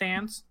has a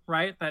stance,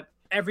 right? That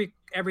every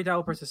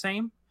developer is the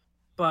same.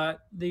 But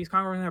these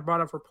congressmen have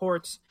brought up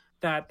reports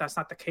that that's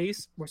not the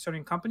case with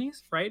certain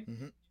companies, right?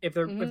 Mm-hmm. If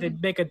they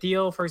make a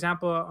deal, for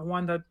example,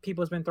 one that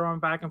people has been throwing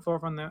back and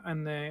forth on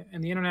the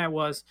internet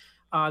was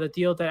the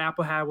deal that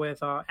Apple had with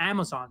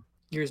Amazon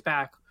years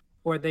back,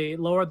 where they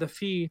lowered the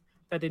fee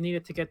that they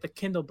needed to get the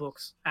Kindle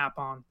Books app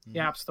on the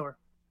App Store.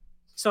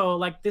 So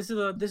like this is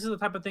the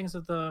type of things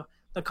that the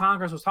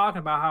Congress was talking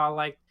about. How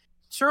like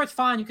sure it's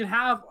fine, you can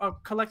have a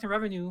collecting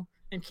revenue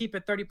and keep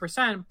it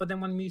 30%, but then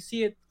when we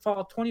see it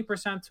fall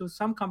 20% to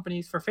some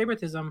companies for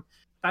favoritism,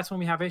 that's when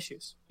we have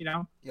issues,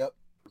 Yep.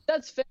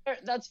 That's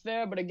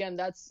fair. But again,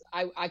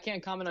 I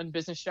can't comment on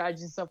business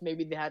strategies and stuff.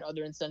 Maybe they had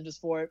other incentives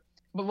for it.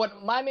 But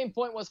what my main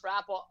point was for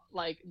Apple,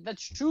 like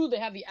that's true. They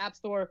have the App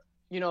Store,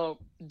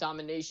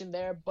 domination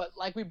there. But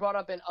like we brought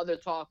up in other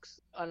talks,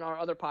 on our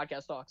other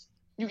podcast talks,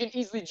 you can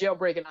easily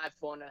jailbreak an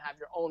iPhone and have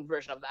your own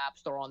version of the App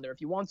Store on there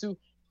if you want to.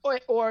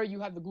 Or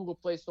you have the Google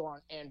Play Store on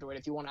Android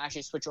if you want to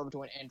actually switch over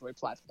to an Android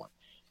platform.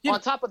 Yeah.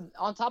 On top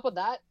of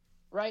that,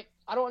 right?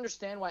 I don't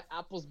understand why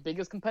Apple's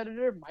biggest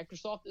competitor,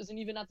 Microsoft, isn't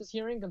even at this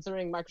hearing,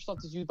 considering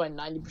Microsoft is used by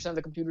 90% of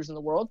the computers in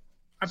the world.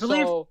 I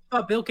believe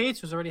Bill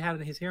Gates was already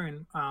had his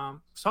hearing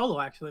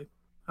solo actually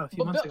a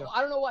few months ago.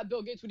 I don't know why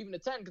Bill Gates would even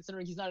attend,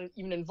 considering he's not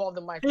even involved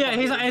in Microsoft. Yeah,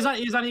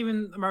 he's not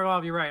even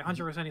involved. You're right,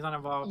 100%. He's not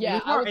involved. Yeah,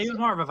 he was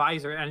more of a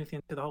visor,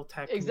 anything to the whole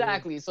tech.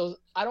 Exactly. So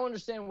I don't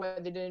understand why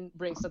they didn't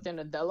bring Satya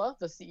Nadella,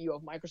 the CEO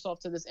of Microsoft,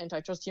 to this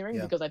antitrust hearing,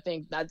 because I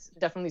think that's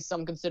definitely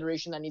some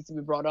consideration that needs to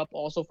be brought up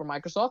also for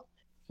Microsoft.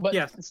 But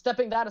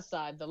stepping that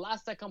aside, the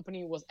last tech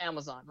company was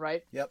Amazon,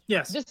 right? Yep.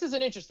 Yes. This is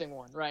an interesting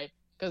one, right?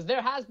 Because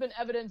there has been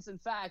evidence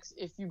and facts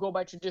if you go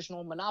by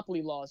traditional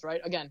monopoly laws,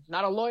 right? Again,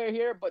 not a lawyer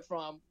here, but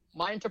from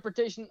my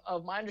interpretation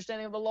of my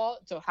understanding of the law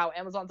to how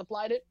Amazon's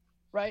applied it,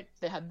 right?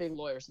 They have big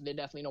lawyers, so they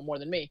definitely know more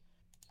than me.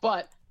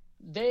 But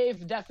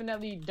they've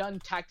definitely done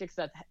tactics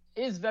that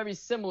is very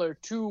similar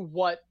to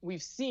what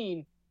we've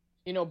seen,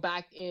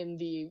 back in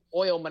the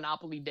oil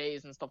monopoly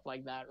days and stuff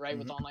like that, right?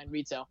 With online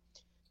retail.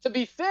 To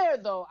be fair,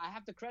 though, I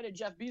have to credit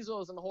Jeff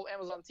Bezos and the whole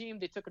Amazon team.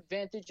 They took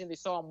advantage and they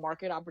saw a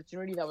market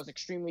opportunity that was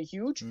extremely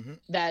huge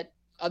that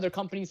other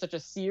companies such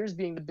as Sears,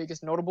 being the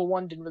biggest notable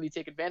one, didn't really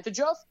take advantage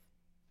of.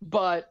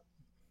 But,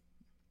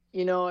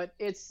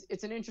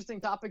 it's an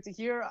interesting topic to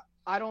hear.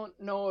 I don't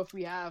know if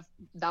we have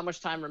that much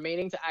time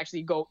remaining to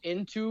actually go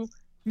into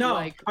the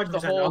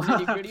whole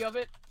nitty-gritty of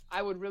it.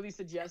 I would really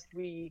suggest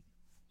we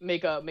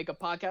make a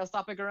podcast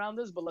topic around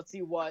this, but let's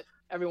see what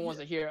everyone wants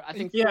to hear. I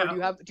think, Ford,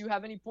 do you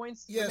have any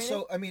points? Yeah, remaining?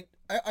 So, I mean,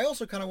 I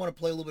also kind of want to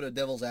play a little bit of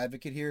devil's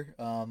advocate here.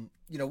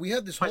 We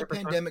have this whole 100%.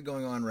 Pandemic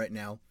going on right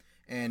now,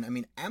 And I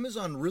mean,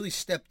 Amazon really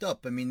stepped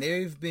up. I mean,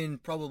 they've been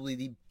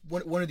probably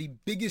one of the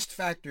biggest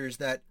factors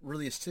that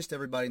really assist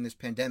everybody in this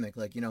pandemic.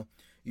 Like, you know,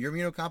 you're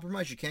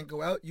immunocompromised, you can't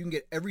go out, you can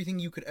get everything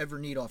you could ever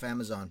need off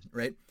Amazon,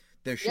 right?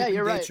 Their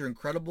shipping dates are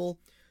incredible.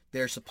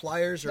 Their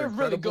suppliers are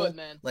incredible. Really good,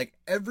 man. Like,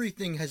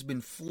 everything has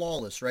been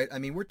flawless, right? I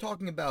mean, we're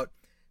talking about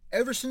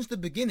ever since the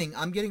beginning,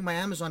 I'm getting my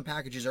Amazon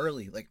packages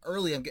early. Like,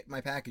 early I'm getting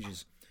my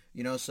packages,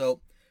 you know? So,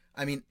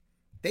 I mean,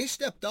 they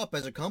stepped up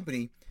as a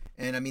company,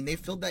 and I mean, they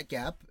filled that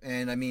gap.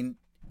 And I mean,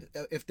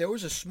 if there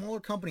was a smaller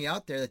company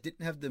out there that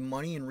didn't have the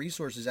money and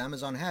resources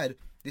Amazon had,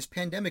 this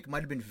pandemic might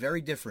have been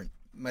very different.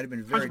 Might have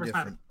been very 100%.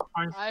 different.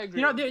 I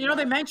agree. You know,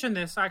 they mentioned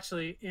this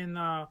actually in,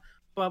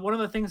 but one of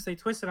the things they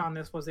twisted on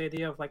this was the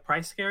idea of like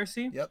price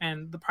scarcity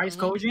and the price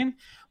gouging,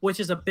 which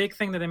is a big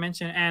thing that they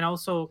mentioned, and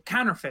also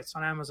counterfeits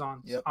on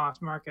Amazon's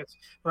markets,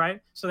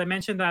 right? So they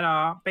mentioned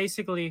that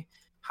basically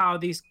how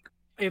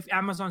if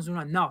Amazon's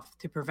doing enough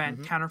to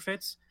prevent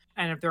counterfeits,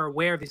 and if they're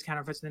aware of these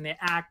counterfeits, then they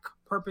act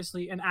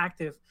purposely and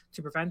active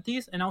to prevent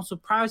these, and also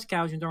price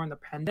gouging during the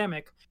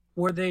pandemic.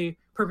 Were they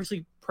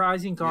purposely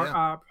pricing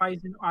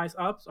eyes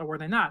up, or were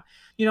they not?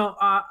 You know,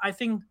 I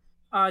think,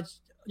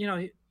 you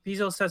know,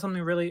 Bezos said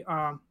something really.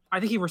 I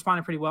think he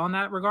responded pretty well in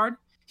that regard.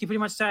 He pretty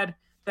much said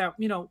that,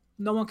 you know,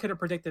 no one could have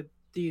predicted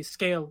the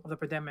scale of the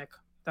pandemic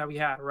that we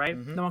had, right?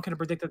 No one could have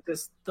predicted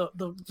this,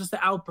 just the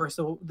outburst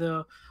of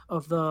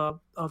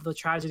the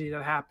tragedy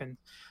that happened.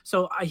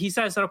 So he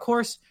says that, of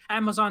course,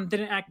 Amazon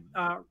didn't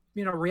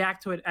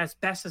react to it as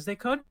best as they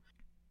could.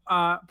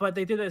 But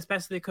they did it as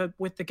best as they could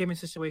with the given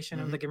situation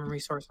and the given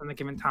resource and the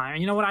given time.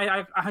 And you know what?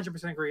 I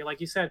 100% agree. Like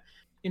you said,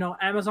 you know,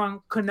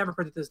 Amazon could never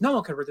predict this. No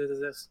one could predict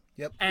this.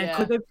 Yep.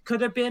 And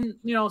could have been,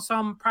 you know,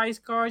 some price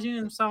gouging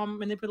and some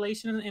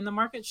manipulation in the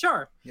market?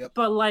 Sure. Yep.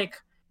 But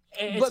like,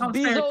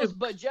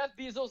 but Jeff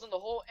Bezos and the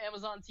whole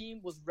Amazon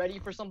team was ready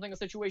for a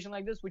situation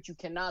like this, which you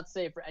cannot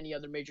say for any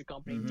other major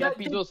company. Jeff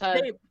Bezos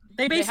had.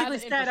 They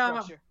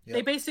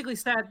basically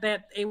said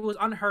that it was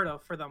unheard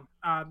of for them.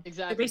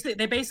 Exactly.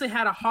 They basically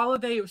had a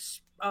holiday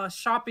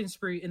shopping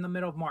spree in the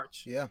middle of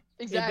March. Yeah.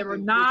 Exactly. They were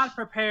not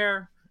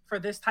prepared for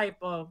this type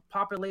of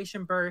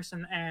population burst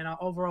and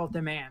overall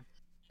demand.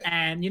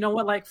 And you know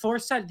what? Like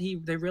Forrest said,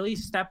 they really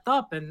stepped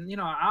up, and you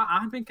know,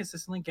 I've been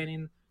consistently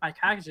getting my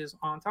packages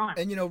on time.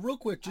 And you know, real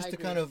quick, just to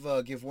kind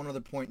of give one other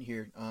point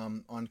here,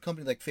 on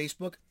companies like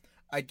Facebook,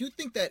 I do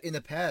think that in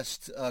the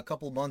past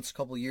couple months,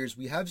 couple years,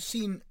 we have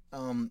seen.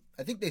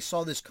 I think they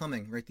saw this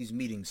coming, right? These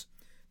meetings,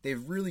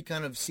 they've really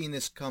kind of seen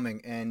this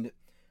coming, and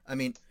I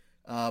mean,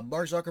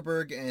 Mark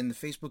Zuckerberg and the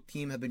Facebook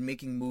team have been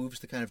making moves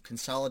to kind of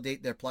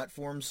consolidate their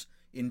platforms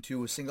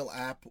into a single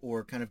app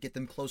or kind of get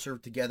them closer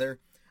together.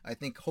 I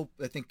think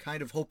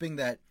kind of hoping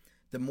that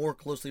the more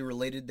closely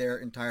related their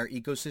entire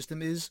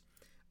ecosystem is,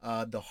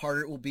 the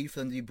harder it will be for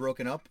them to be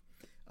broken up.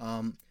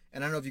 And I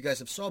don't know if you guys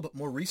have saw, but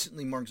more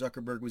recently, Mark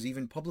Zuckerberg was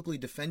even publicly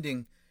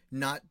defending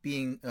not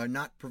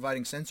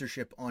providing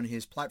censorship on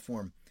his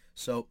platform.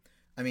 So,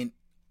 I mean,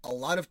 a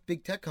lot of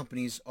big tech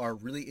companies are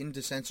really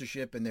into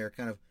censorship, and they're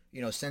kind of,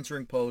 you know,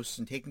 censoring posts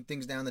and taking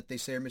things down that they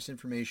say are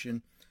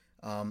misinformation.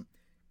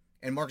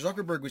 And Mark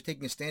Zuckerberg was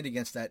taking a stand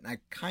against that, and I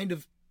kind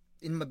of,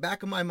 in the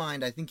back of my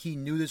mind, I think he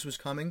knew this was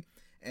coming,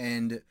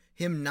 and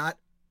him not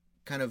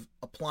kind of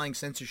applying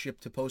censorship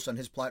to posts on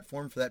his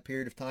platform for that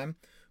period of time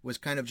was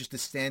kind of just a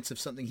stance of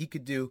something he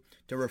could do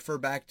to refer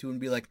back to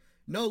and be like,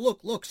 no,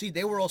 look, see,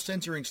 they were all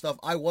censoring stuff.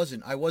 I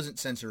wasn't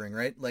censoring,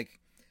 right? Like,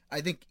 I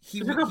think he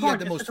had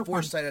the most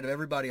foresight out of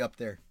everybody up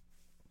there.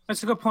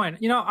 That's a good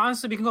point. You know,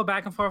 honestly, we can go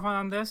back and forth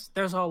on this.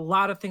 There's a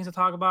lot of things to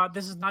talk about.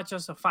 This is not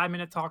just a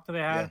 5-minute talk that they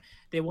had. Yeah.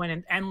 They went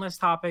in endless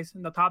topics,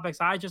 and the topics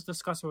I just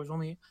discussed was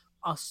only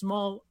a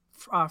small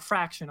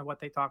fraction of what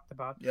they talked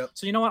about. Yep.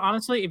 So you know what?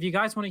 Honestly, if you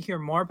guys want to hear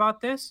more about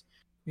this,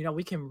 you know,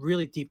 we can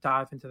really deep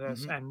dive into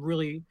this and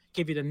really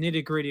give you the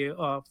nitty gritty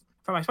of,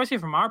 especially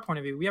from our point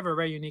of view. We have a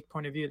very unique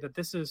point of view that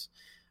this is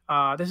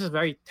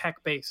very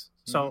tech based.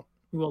 So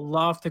we will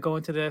love to go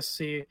into this,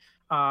 see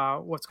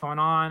what's going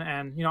on,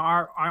 and you know,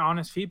 our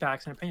honest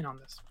feedbacks and opinion on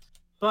this.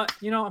 But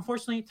you know,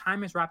 unfortunately,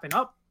 time is wrapping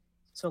up.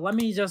 So let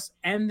me just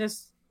end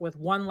this with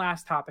one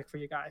last topic for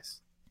you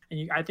guys.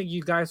 And I think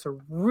you guys are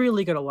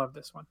really going to love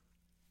this one.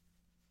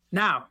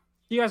 Now,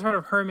 you guys heard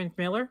of Herman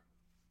Miller?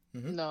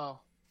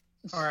 No.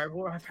 All right.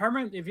 Well,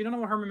 if you don't know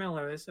what Herman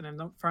Miller is,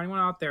 and for anyone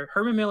out there,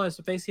 Herman Miller is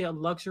basically a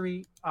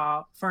luxury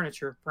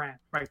furniture brand,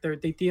 right?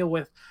 They deal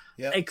with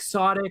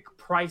exotic,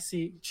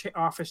 pricey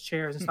office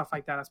chairs and stuff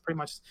like that. That's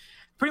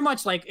pretty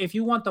much like if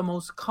you want the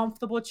most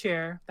comfortable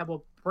chair that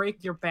will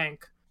break your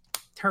bank,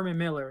 Herman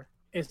Miller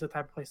is the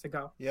type of place to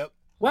go. Yep.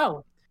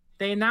 Well,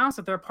 they announced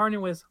that they're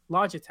partnering with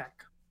Logitech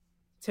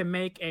to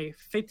make a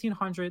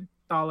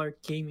 $1,500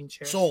 gaming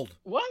chair. Sold.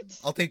 What?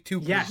 I'll take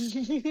 2, please.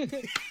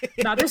 Yes.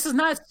 Now, this is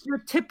not your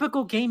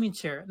typical gaming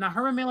chair. Now,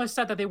 Herman Miller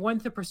said that they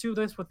wanted to pursue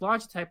this with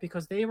Logitech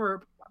because they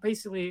were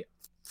basically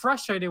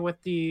frustrated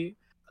with the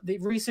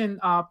recent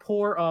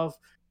pour of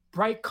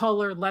bright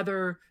color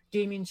leather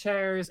gaming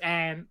chairs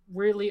and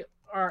really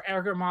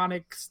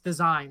ergonomics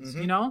designs,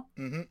 you know?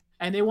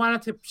 and they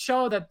wanted to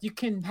show that you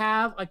can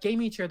have a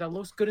gaming chair that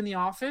looks good in the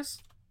office,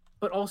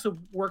 but also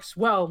works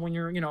well when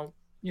you're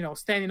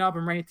standing up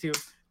and ready to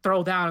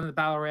throw down in the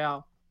battle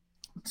royale.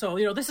 So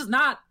this is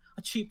not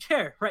a cheap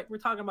chair, right? We're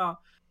talking about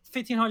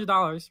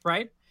 $1,500,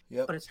 right?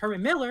 Yep. But it's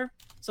Herman Miller,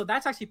 so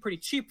that's actually pretty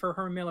cheap for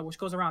Herman Miller, which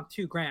goes around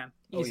 $2,000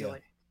 easily. Oh,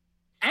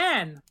 yeah.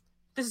 And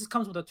this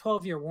comes with a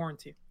 12-year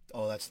warranty.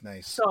 Oh, that's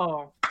nice.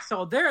 So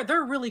they're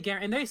really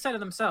guaranteed, and they said it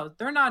themselves.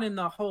 They're not in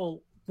the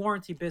whole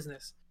warranty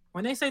business.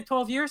 When they say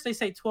 12 years, they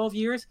say 12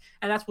 years,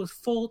 and that's with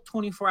full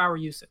 24-hour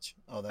usage.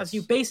 Oh, that's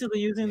you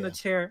basically using the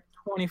chair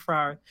 24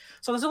 hours.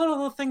 So there's a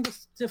little thing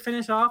to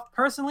finish off.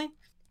 Personally,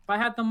 if I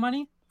had the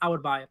money, I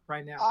would buy it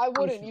right now. I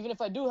wouldn't, even if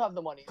I do have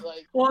the money.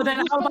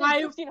 Then I'll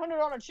buy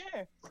 $1,500 on a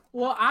chair.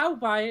 Well, I'll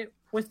buy it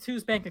with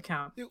Tu's bank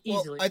account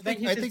easily. I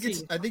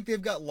think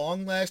they've got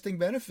long-lasting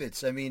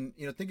benefits. I mean,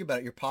 think about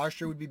it. Your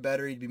posture would be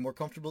better. You'd be more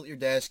comfortable at your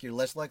desk. You're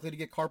less likely to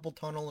get carpal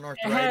tunnel and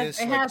arthritis.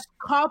 It has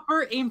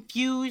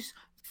copper-infused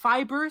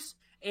fibers.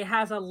 It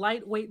has a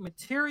lightweight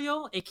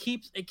material. It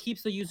keeps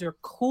the user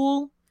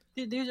cool.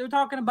 They're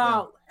talking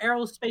about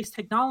aerospace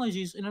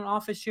technologies in an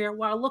office chair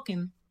while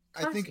looking.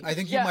 I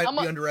think you might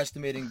be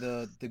underestimating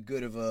the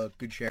good of a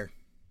good chair.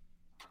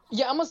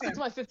 Yeah, I'm gonna stick to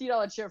my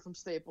 $50 chair from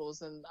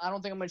Staples, and I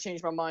don't think I'm gonna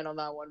change my mind on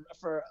that one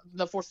for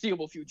the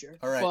foreseeable future.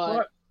 All right.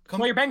 Well,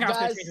 your bank account's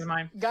gonna change your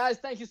mind. Guys,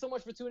 thank you so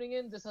much for tuning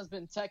in. This has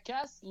been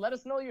Techcast. Let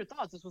us know your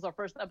thoughts. This was our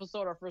first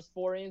episode, our first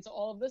foray into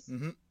all of this.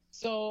 Mm-hmm.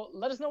 So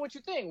let us know what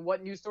you think.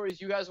 What news stories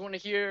you guys want to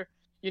hear?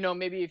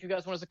 Maybe if you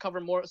guys want us to cover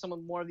more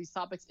of these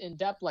topics in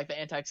depth, like the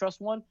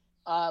antitrust one,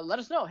 let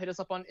us know. Hit us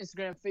up on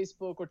Instagram,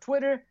 Facebook, or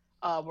Twitter.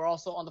 We're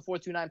also on the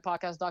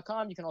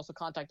 429podcast.com. You can also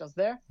contact us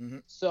there. Mm-hmm.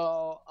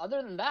 So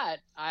other than that,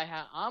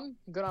 I'm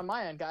good on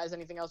my end, guys.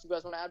 Anything else you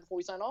guys want to add before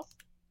we sign off?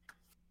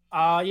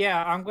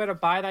 Yeah, I'm going to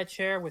buy that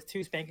chair with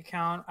Tu's bank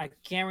account. I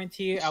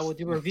guarantee I will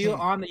do a review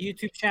on the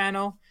YouTube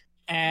channel,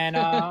 and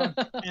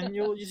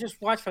you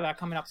just watch for that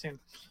coming up soon.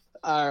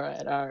 All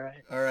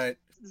right.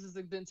 This has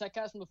been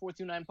Techcast from the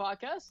 429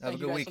 podcast. Have a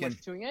good weekend. Thank you guys so much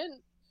for tuning in,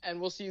 and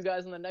we'll see you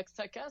guys in the next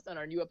Techcast and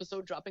our new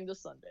episode dropping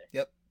this Sunday.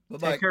 Yep.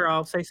 Bye-bye. Take care,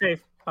 all. Stay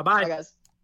safe. Bye-bye. Bye, guys.